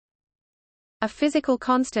A physical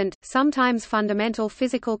constant, sometimes fundamental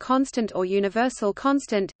physical constant or universal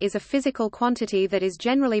constant, is a physical quantity that is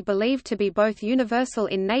generally believed to be both universal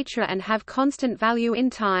in nature and have constant value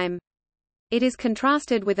in time. It is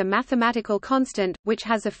contrasted with a mathematical constant, which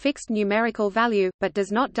has a fixed numerical value, but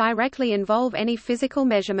does not directly involve any physical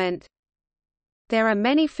measurement. There are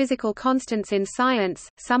many physical constants in science,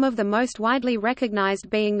 some of the most widely recognized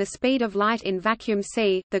being the speed of light in vacuum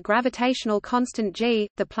c, the gravitational constant g,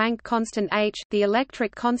 the Planck constant h, the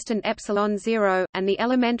electric constant epsilon 0, and the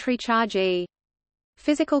elementary charge E.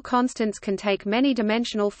 Physical constants can take many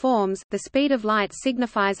dimensional forms. The speed of light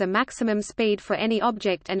signifies a maximum speed for any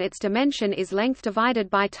object and its dimension is length divided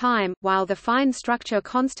by time, while the fine structure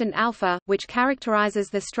constant alpha, which characterizes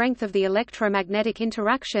the strength of the electromagnetic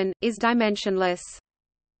interaction, is dimensionless.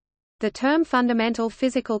 The term fundamental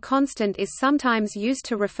physical constant is sometimes used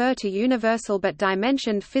to refer to universal but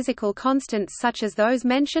dimensioned physical constants such as those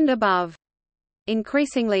mentioned above.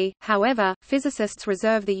 Increasingly, however, physicists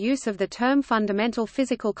reserve the use of the term fundamental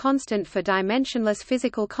physical constant for dimensionless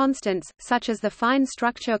physical constants, such as the fine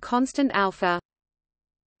structure constant alpha.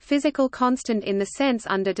 Physical constant in the sense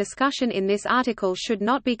under discussion in this article should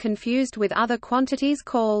not be confused with other quantities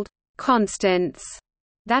called constants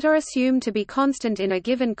that are assumed to be constant in a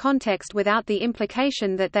given context without the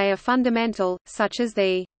implication that they are fundamental, such as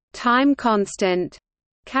the time constant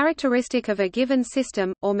characteristic of a given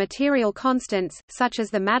system, or material constants, such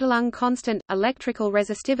as the Madelung constant, electrical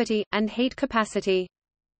resistivity, and heat capacity.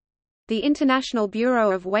 The International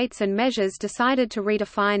Bureau of Weights and Measures decided to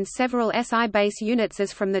redefine several SI base units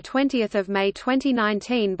as from 20 May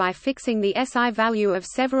 2019 by fixing the SI value of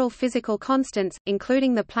several physical constants,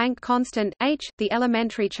 including the Planck constant, h, the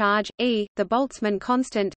elementary charge, E, the Boltzmann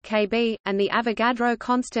constant, Kb, and the Avogadro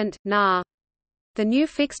constant, Na. The new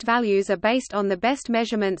fixed values are based on the best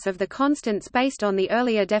measurements of the constants based on the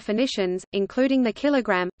earlier definitions, including the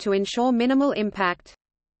kilogram, to ensure minimal impact.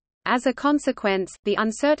 As a consequence, the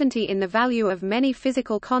uncertainty in the value of many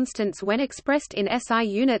physical constants when expressed in SI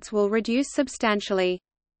units will reduce substantially.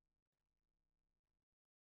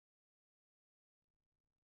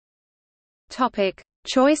 Topic: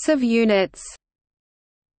 Choice of units.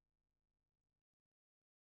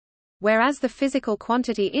 Whereas the physical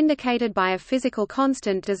quantity indicated by a physical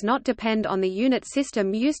constant does not depend on the unit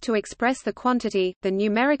system used to express the quantity, the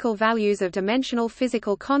numerical values of dimensional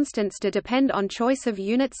physical constants do depend on choice of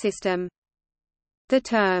unit system. The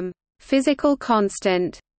term, physical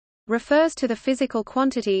constant, refers to the physical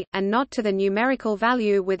quantity, and not to the numerical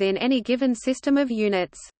value within any given system of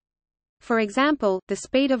units. For example, the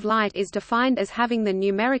speed of light is defined as having the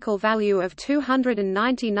numerical value of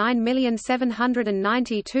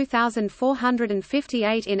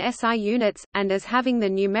 299,792,458 in SI units, and as having the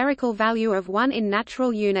numerical value of 1 in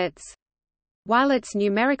natural units. While its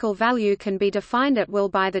numerical value can be defined at will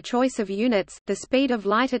by the choice of units, the speed of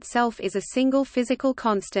light itself is a single physical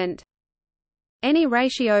constant. Any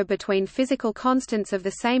ratio between physical constants of the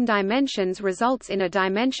same dimensions results in a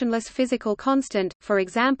dimensionless physical constant, for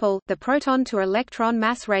example, the proton-to-electron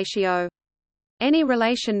mass ratio. Any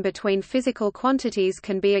relation between physical quantities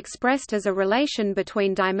can be expressed as a relation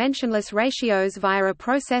between dimensionless ratios via a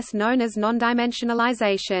process known as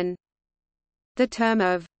nondimensionalization. The term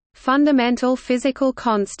of fundamental physical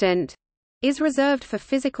constant is reserved for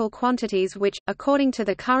physical quantities which, according to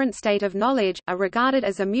the current state of knowledge, are regarded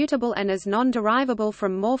as immutable and as non-derivable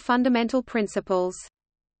from more fundamental principles.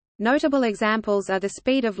 Notable examples are the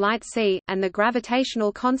speed of light c, and the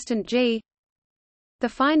gravitational constant g. The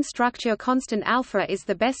fine structure constant alpha is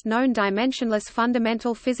the best known dimensionless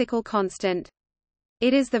fundamental physical constant.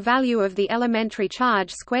 It is the value of the elementary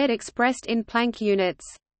charge squared expressed in Planck units.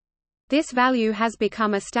 This value has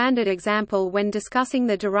become a standard example when discussing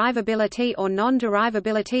the derivability or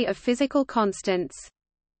non-derivability of physical constants.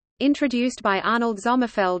 Introduced by Arnold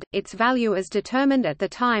Sommerfeld, its value as determined at the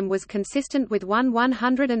time was consistent with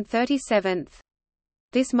 1/137th.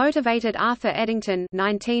 This motivated Arthur Eddington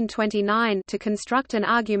 (1929) to construct an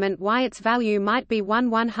argument why its value might be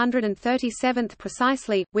 1/137th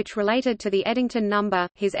precisely, which related to the Eddington number,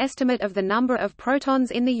 his estimate of the number of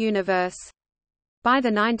protons in the universe. By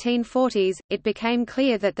the 1940s, it became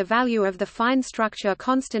clear that the value of the fine structure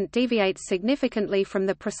constant deviates significantly from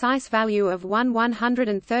the precise value of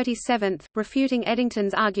 1/137th, refuting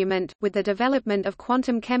Eddington's argument. With the development of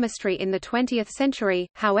quantum chemistry in the 20th century,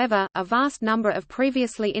 however, a vast number of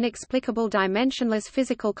previously inexplicable dimensionless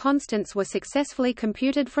physical constants were successfully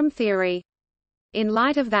computed from theory. In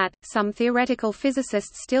light of that, some theoretical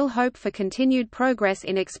physicists still hope for continued progress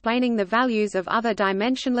in explaining the values of other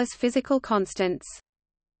dimensionless physical constants.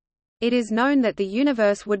 It is known that the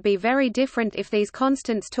universe would be very different if these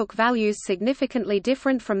constants took values significantly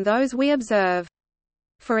different from those we observe.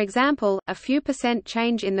 For example, a few %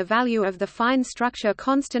 change in the value of the fine structure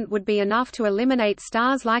constant would be enough to eliminate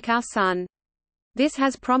stars like our Sun. This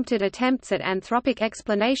has prompted attempts at anthropic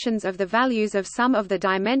explanations of the values of some of the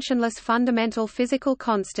dimensionless fundamental physical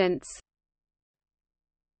constants.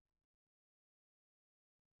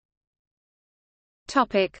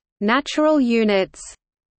 Natural units.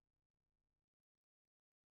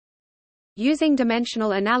 Using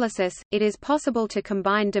dimensional analysis, it is possible to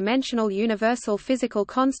combine dimensional universal physical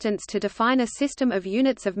constants to define a system of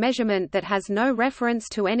units of measurement that has no reference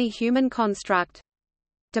to any human construct.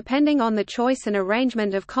 Depending on the choice and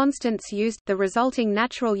arrangement of constants used, the resulting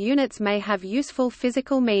natural units may have useful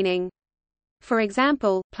physical meaning. For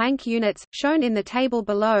example, Planck units, shown in the table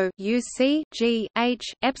below, use c, g, h,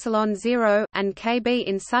 epsilon 0, and kb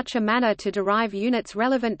in such a manner to derive units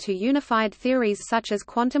relevant to unified theories such as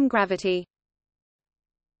quantum gravity.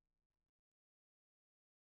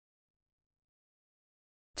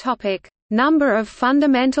 Number of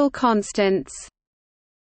fundamental constants.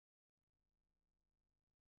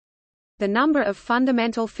 The number of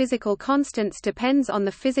fundamental physical constants depends on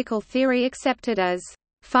the physical theory accepted as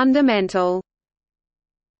fundamental.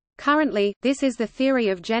 Currently, this is the theory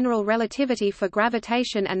of general relativity for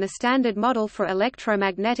gravitation and the Standard Model for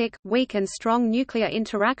electromagnetic, weak and strong nuclear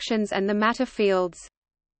interactions and the matter fields.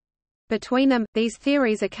 Between them, these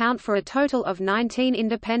theories account for a total of 19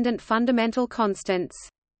 independent fundamental constants.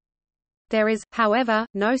 There is, however,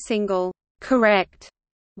 no single, correct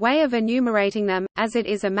way of enumerating them, as it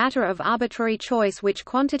is a matter of arbitrary choice which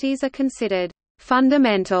quantities are considered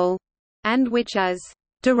fundamental and which as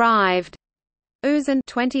derived. Uzun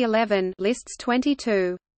 2011 lists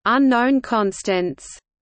 22 unknown constants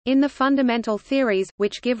in the fundamental theories,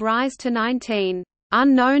 which give rise to 19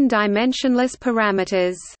 unknown dimensionless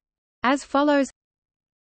parameters, as follows: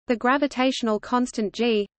 the gravitational constant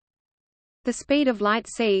g, the speed of light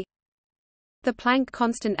c, the Planck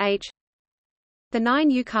constant h, the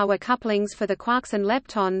 9 Yukawa couplings for the quarks and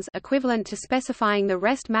leptons, equivalent to specifying the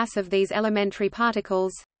rest mass of these elementary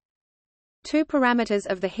particles, 2 parameters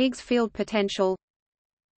of the Higgs field potential,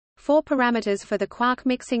 4 parameters for the quark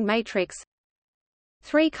mixing matrix,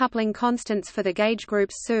 3 coupling constants for the gauge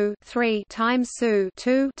groups SU 3 times SU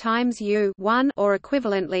 2 times U 1 or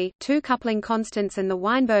equivalently 2 coupling constants and the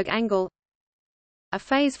Weinberg angle, a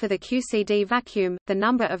phase for the QCD vacuum. The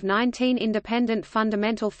number of 19 independent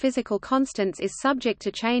fundamental physical constants is subject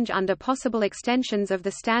to change under possible extensions of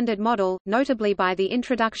the Standard Model, notably by the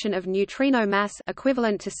introduction of neutrino mass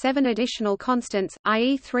equivalent to 7 additional constants,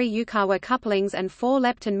 i.e. 3 Yukawa couplings and 4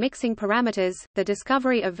 lepton mixing parameters. The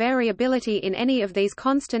discovery of variability in any of these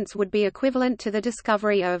constants would be equivalent to the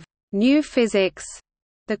discovery of new physics.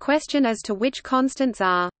 The question as to which constants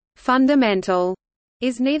are fundamental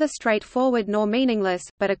is neither straightforward nor meaningless,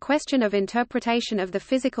 but a question of interpretation of the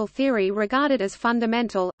physical theory regarded as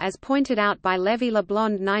fundamental. As pointed out by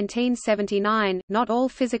Lévy-Leblond 1979, not all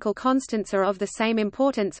physical constants are of the same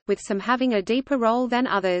importance, with some having a deeper role than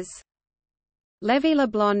others.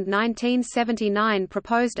 Lévy-Leblond 1979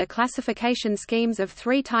 proposed a classification schemes of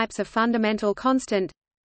 3 types of fundamental constant: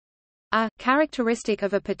 a. Characteristic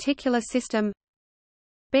of a particular system,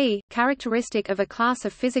 b. Characteristic of a class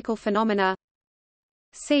of physical phenomena,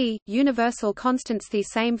 c. Universal constants. The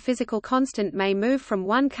same physical constant may move from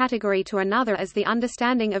one category to another as the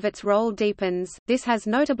understanding of its role deepens. This has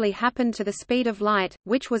notably happened to the speed of light,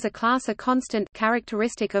 which was a class A constant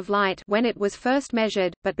characteristic of light when it was first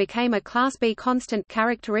measured, but became a class B constant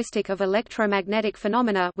characteristic of electromagnetic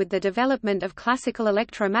phenomena with the development of classical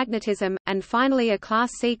electromagnetism, and finally a class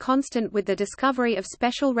C constant with the discovery of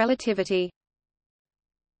special relativity.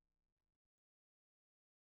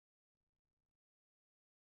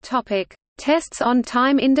 Topic: Tests on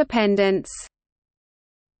time independence.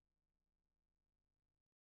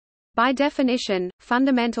 By definition,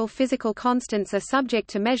 fundamental physical constants are subject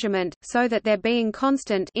to measurement, so that their being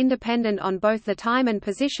constant independent on both the time and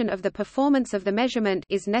position of the performance of the measurement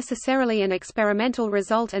is necessarily an experimental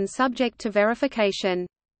result and subject to verification.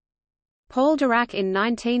 Paul Dirac in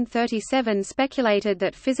 1937 speculated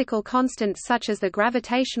that physical constants such as the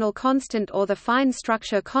gravitational constant or the fine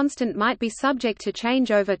structure constant might be subject to change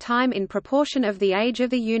over time in proportion of the age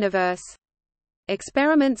of the universe.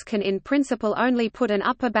 Experiments can in principle only put an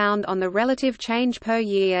upper bound on the relative change per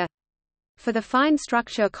year. For the fine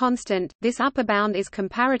structure constant, this upper bound is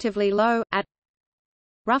comparatively low, at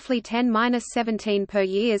roughly 10^-17 per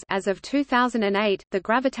years as of 2008. The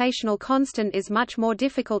gravitational constant is much more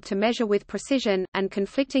difficult to measure with precision, and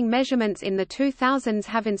conflicting measurements in the 2000s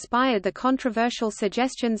have inspired the controversial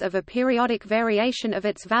suggestions of a periodic variation of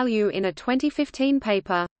its value in a 2015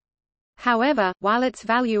 paper. However, while its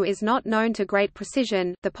value is not known to great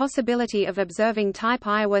precision, the possibility of observing type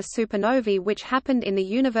Iowa supernovae which happened in the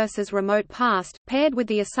universe's remote past, paired with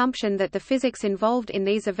the assumption that the physics involved in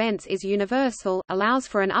these events is universal, allows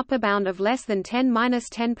for an upper bound of less than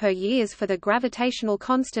 10^-10 per years for the gravitational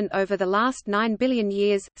constant over the last 9 billion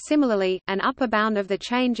years. Similarly, an upper bound of the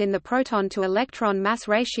change in the proton-to-electron mass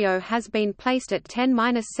ratio has been placed at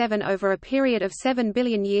 10^-7 over a period of 7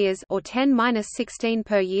 billion years, or 10^-16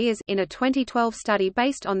 per years, in a 2012 study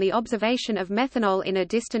based on the observation of methanol in a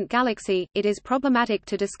distant galaxy. It is problematic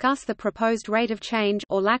to discuss the proposed rate of change,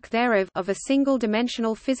 or lack thereof, of a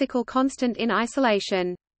single-dimensional physical constant in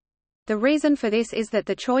isolation. The reason for this is that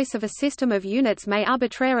the choice of a system of units may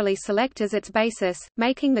arbitrarily select as its basis,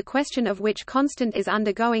 making the question of which constant is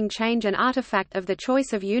undergoing change an artifact of the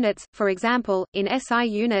choice of units. For example, in SI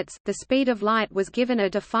units, the speed of light was given a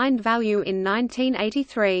defined value in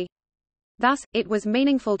 1983. Thus, it was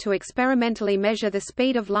meaningful to experimentally measure the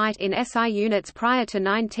speed of light in SI units prior to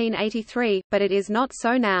 1983, but it is not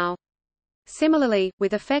so now. Similarly,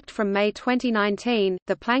 with effect from May 2019,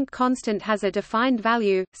 the Planck constant has a defined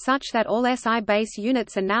value, such that all SI base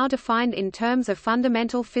units are now defined in terms of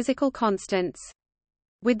fundamental physical constants.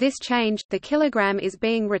 With this change, the kilogram is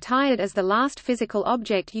being retired as the last physical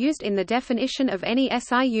object used in the definition of any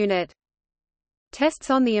SI unit. Tests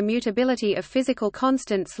on the immutability of physical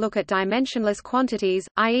constants look at dimensionless quantities,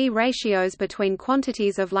 i.e. ratios between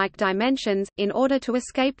quantities of like dimensions, in order to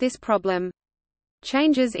escape this problem.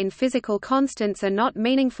 Changes in physical constants are not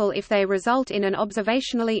meaningful if they result in an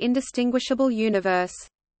observationally indistinguishable universe.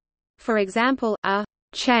 For example, a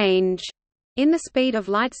change in the speed of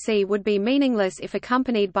light c would be meaningless if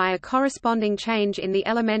accompanied by a corresponding change in the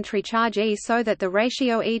elementary charge E, so that the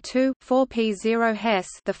ratio E2, 4p0 Hess,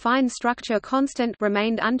 the fine structure constant,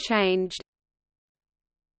 remained unchanged.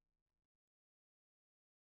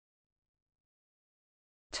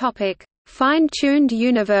 Topic: Fine-tuned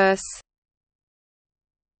universe.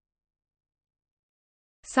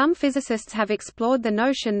 Some physicists have explored the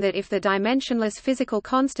notion that if the dimensionless physical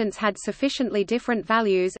constants had sufficiently different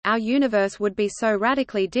values, our universe would be so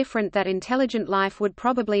radically different that intelligent life would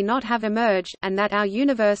probably not have emerged, and that our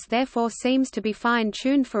universe therefore seems to be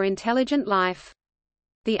fine-tuned for intelligent life.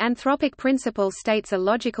 The anthropic principle states a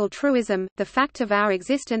logical truism: the fact of our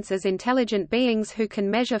existence as intelligent beings who can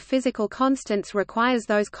measure physical constants requires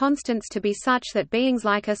those constants to be such that beings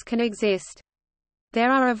like us can exist. There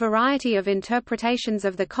are a variety of interpretations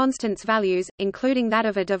of the constant's values, including that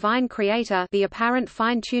of a divine creator, the apparent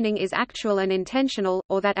fine-tuning is actual and intentional,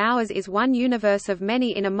 or that ours is one universe of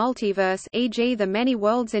many in a multiverse, e.g. the many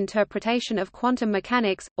worlds interpretation of quantum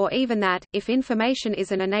mechanics, or even that, if information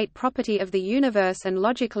is an innate property of the universe and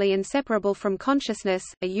logically inseparable from consciousness,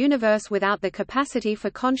 a universe without the capacity for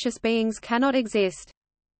conscious beings cannot exist.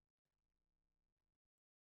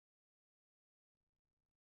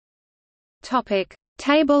 Topic: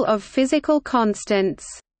 Table of physical constants.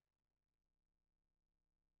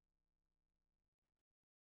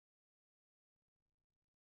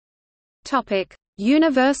 Topic: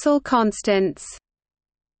 Universal constants.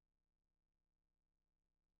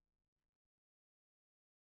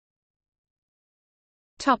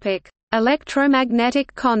 Topic: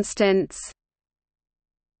 Electromagnetic constants.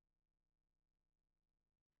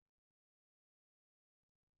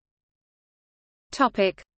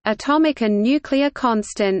 Topic: Atomic and nuclear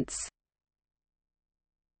constants.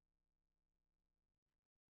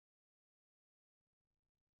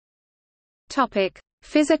 Topic: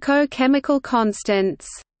 Physico-chemical constants.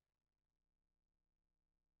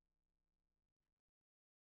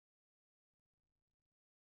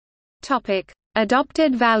 Topic: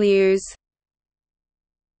 Adopted values.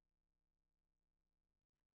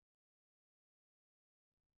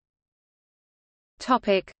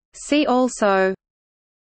 Topic: See also: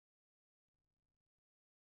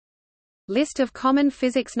 List of common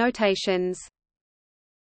physics notations.